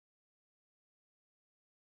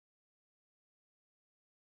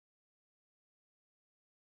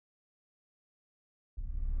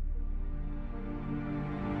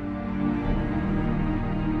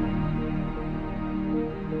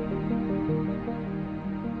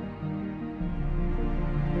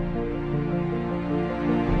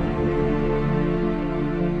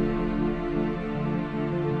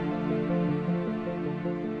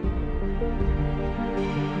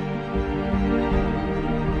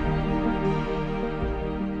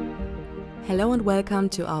Hello and welcome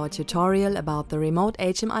to our tutorial about the Remote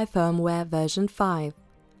HMI firmware version 5.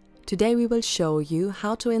 Today we will show you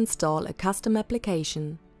how to install a custom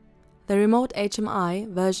application. The Remote HMI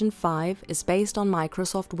version 5 is based on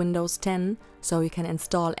Microsoft Windows 10, so you can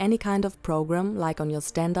install any kind of program like on your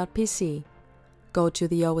standard PC. Go to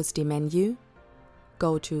the OSD menu,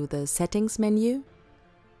 go to the Settings menu,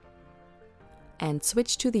 and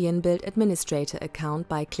switch to the inbuilt administrator account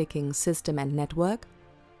by clicking System and Network.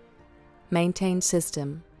 Maintain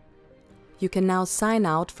system. You can now sign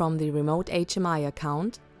out from the Remote HMI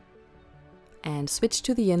account and switch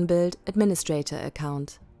to the inbuilt administrator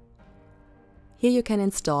account. Here you can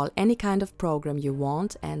install any kind of program you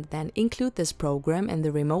want and then include this program in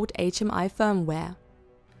the Remote HMI firmware.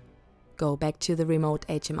 Go back to the Remote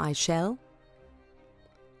HMI shell,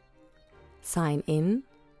 sign in,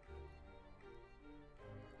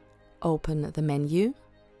 open the menu,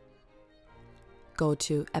 go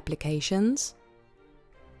to Applications,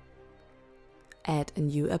 add a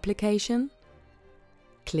new application,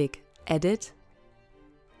 click Edit,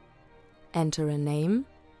 enter a name,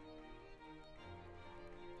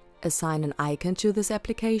 assign an icon to this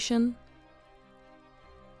application,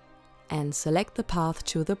 and select the path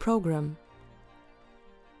to the program.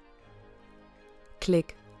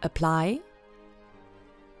 Click Apply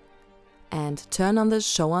and turn on the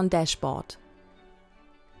Show on Dashboard.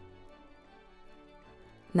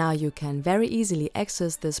 Now you can very easily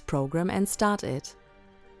access this program and start it.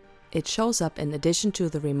 It shows up in addition to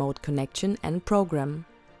the remote connection and program.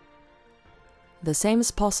 The same is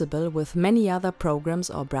possible with many other programs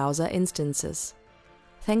or browser instances.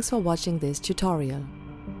 Thanks for watching this tutorial.